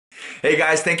Hey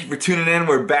guys, thank you for tuning in.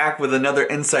 We're back with another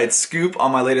inside scoop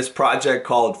on my latest project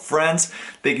called Friends.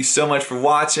 Thank you so much for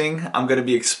watching. I'm going to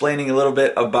be explaining a little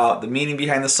bit about the meaning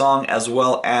behind the song as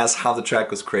well as how the track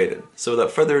was created. So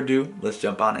without further ado, let's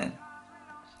jump on in.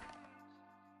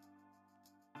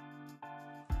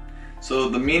 So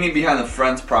the meaning behind the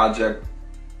Friends project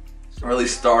really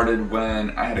started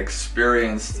when I had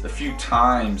experienced a few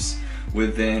times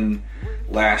within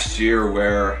last year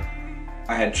where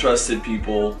I had trusted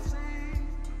people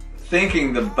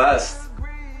thinking the best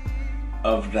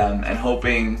of them and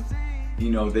hoping,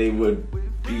 they would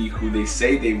be who they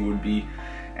say they would be,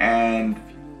 and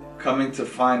coming to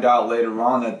find out later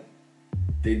on that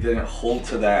they didn't hold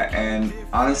to that, and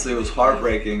honestly it was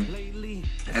heartbreaking.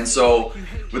 And so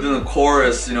within the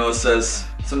chorus, it says,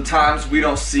 sometimes we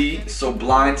don't see, so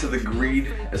blind to the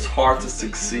greed, it's hard to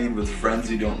succeed with friends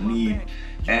you don't need.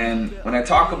 And when I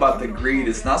talk about the greed,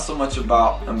 it's not so much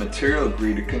about a material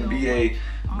greed. It can be a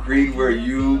greed where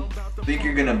you think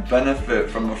you're gonna benefit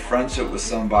from a friendship with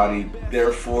somebody,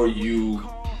 therefore you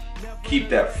keep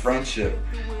that friendship.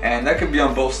 And that could be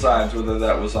on both sides, whether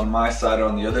that was on my side or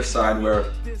on the other side, where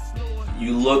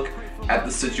you look at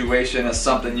the situation as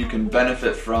something you can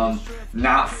benefit from,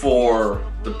 not for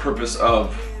the purpose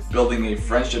of building a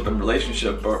friendship and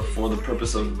relationship, but for the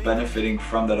purpose of benefiting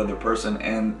from that other person,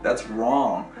 and that's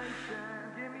wrong.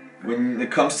 When it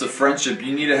comes to friendship,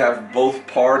 you need to have both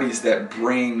parties that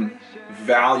bring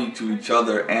value to each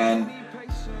other, and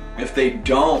if they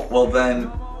don't, well then,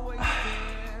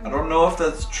 I don't know if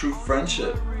that's true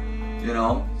friendship.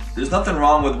 There's nothing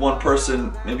wrong with one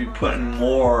person maybe putting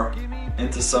more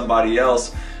into somebody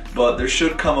else, but there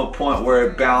should come a point where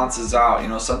it balances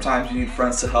out. Sometimes you need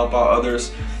friends to help out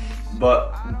others,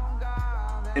 but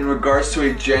in regards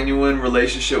to a genuine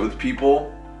relationship with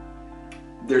people,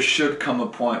 there should come a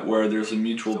point where there's a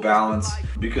mutual balance,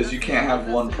 because you can't have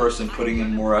one person putting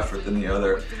in more effort than the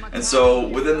other. And so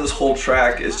within this whole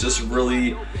track, it's just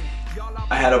really,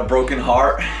 I had a broken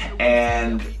heart,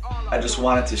 and I just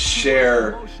wanted to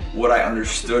share what I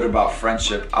understood about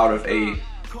friendship out of a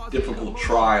difficult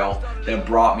trial that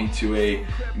brought me to a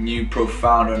new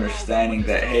profound understanding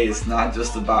that, hey, it's not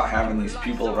just about having these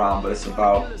people around, but it's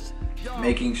about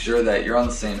making sure that you're on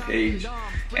the same page,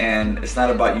 and it's not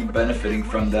about you benefiting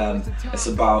from them, it's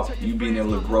about you being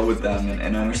able to grow with them,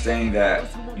 and understanding that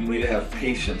you need to have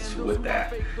patience with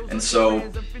that. And so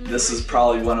this is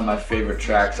probably one of my favorite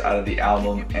tracks out of the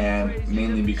album, and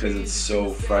mainly because it's so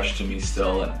fresh to me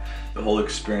still, and the whole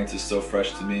experience is so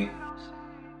fresh to me.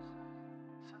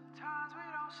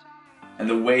 And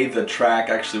the way the track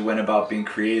actually went about being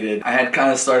created, I had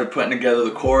kind of started putting together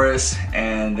the chorus,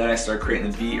 and then I started creating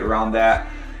the beat around that.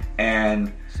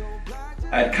 And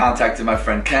I had contacted my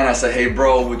friend Ken. I said, hey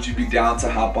bro, would you be down to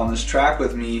hop on this track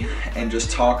with me and just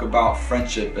talk about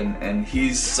friendship? And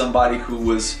he's somebody who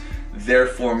was there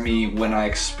for me when I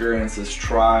experienced this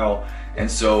trial.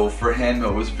 And so for him,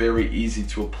 it was very easy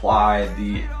to apply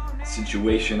the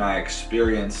situation I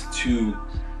experienced to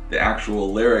the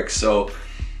actual lyrics. So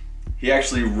he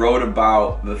actually wrote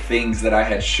about the things that I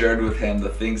had shared with him, the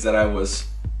things that I was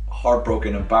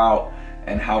heartbroken about,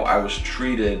 and how I was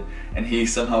treated, and he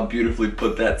somehow beautifully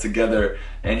put that together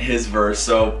in his verse.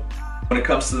 So when it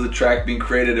comes to the track being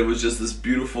created, it was just this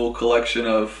beautiful collection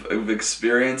of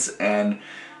experience and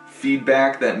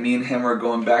feedback that me and him are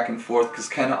going back and forth, because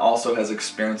Ken also has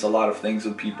experienced a lot of things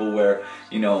with people where,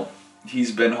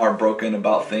 he's been heartbroken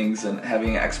about things and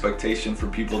having an expectation for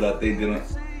people that they didn't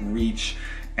reach.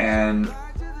 And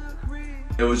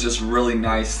it was just really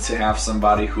nice to have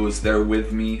somebody who was there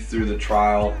with me through the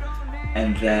trial,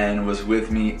 and then was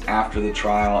with me after the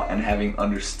trial, and having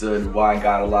understood why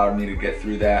God allowed me to get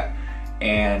through that,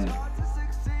 and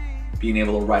being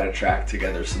able to write a track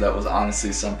together. So that was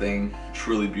honestly something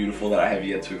truly beautiful that I have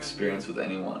yet to experience with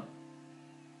anyone.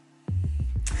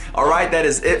 Alright, that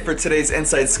is it for today's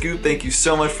Inside Scoop. Thank you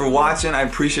so much for watching. I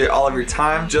appreciate all of your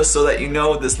time. Just so that you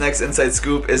know, this next Inside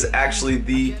Scoop is actually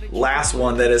the last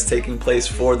one that is taking place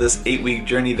for this 8-week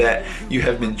journey that you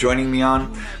have been joining me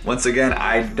on. Once again,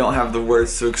 I don't have the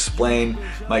words to explain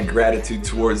my gratitude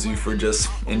towards you for just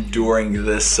enduring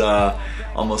this pretty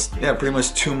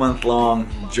much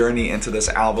 2-month-long journey into this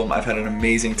album. I've had an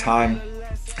amazing time,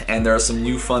 and there are some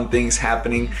new fun things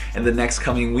happening in the next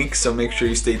coming weeks, so make sure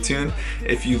you stay tuned.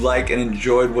 If you like and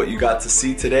enjoyed what you got to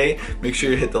see today, make sure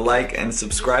you hit the like and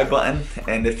subscribe button.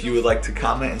 And if you would like to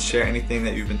comment and share anything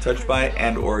that you've been touched by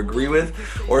and or agree with,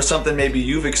 or something maybe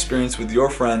you've experienced with your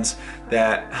friends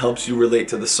that helps you relate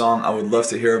to the song, I would love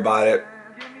to hear about it.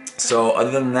 So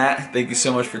other than that, thank you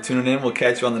so much for tuning in. We'll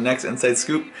catch you on the next Inside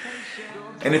Scoop.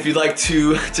 And if you'd like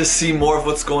to just see more of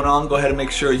what's going on, go ahead and make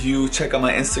sure you check out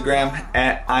my Instagram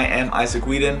at I am Isaac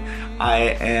Wheadon. I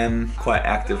am quite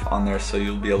active on there, so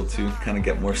you'll be able to kind of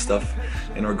get more stuff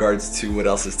in regards to what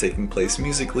else is taking place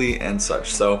musically and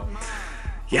such. So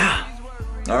yeah,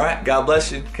 all right, God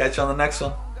bless you. Catch you on the next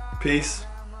one. Peace.